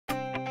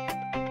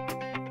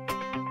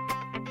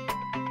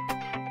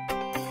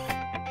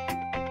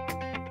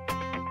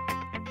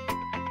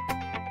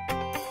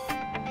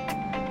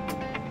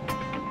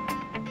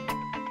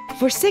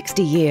For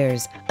 60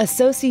 years,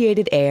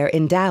 Associated Air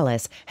in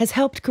Dallas has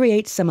helped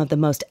create some of the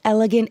most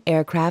elegant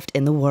aircraft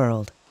in the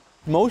world.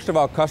 Most of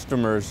our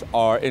customers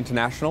are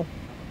international.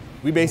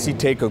 We basically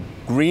take a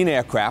green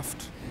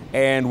aircraft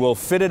and we'll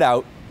fit it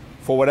out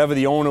for whatever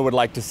the owner would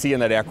like to see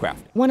in that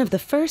aircraft. One of the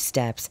first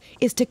steps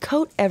is to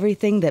coat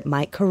everything that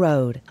might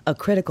corrode, a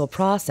critical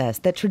process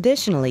that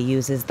traditionally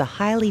uses the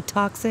highly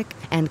toxic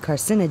and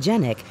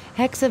carcinogenic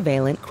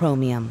hexavalent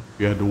chromium.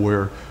 You had to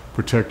wear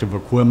protective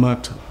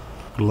equipment,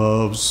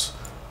 gloves,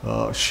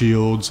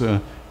 shields. You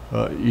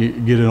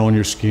get it on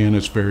your skin,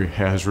 it's very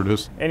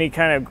hazardous. Any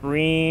kind of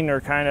green or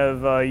kind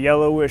of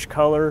yellowish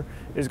color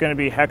is going to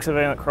be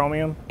hexavalent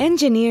chromium.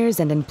 Engineers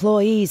and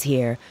employees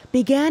here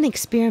began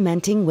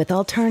experimenting with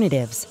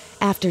alternatives.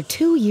 After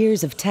 2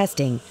 years of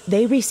testing,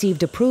 they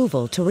received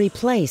approval to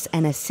replace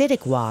an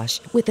acidic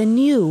wash with a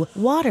new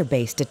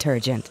water-based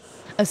detergent.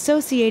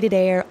 Associated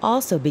Air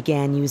also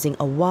began using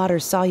a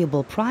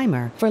water-soluble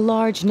primer for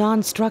large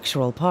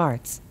non-structural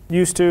parts.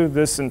 Used to,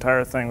 this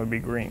entire thing would be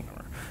green.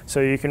 So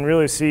you can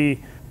really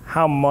see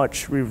how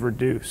much we've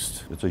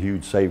reduced. It's a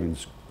huge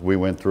savings. We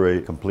went through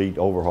a complete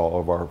overhaul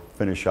of our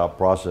finish shop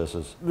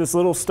processes. This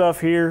little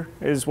stuff here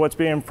is what's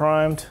being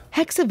primed.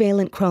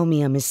 Hexavalent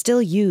chromium is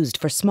still used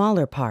for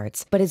smaller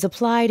parts, but is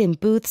applied in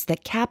booths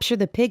that capture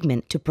the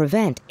pigment to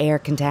prevent air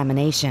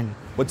contamination.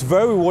 What's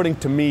very rewarding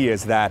to me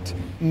is that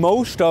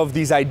most of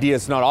these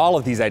ideas, not all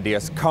of these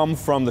ideas, come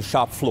from the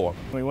shop floor.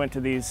 We went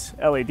to these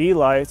LED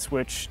lights,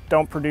 which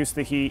don't produce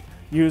the heat,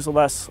 use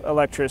less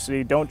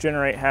electricity, don't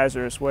generate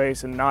hazardous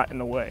waste, and not in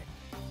the way.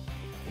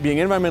 Being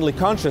environmentally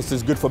conscious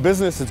is good for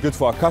business, it's good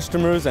for our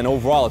customers, and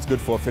overall it's good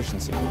for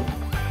efficiency.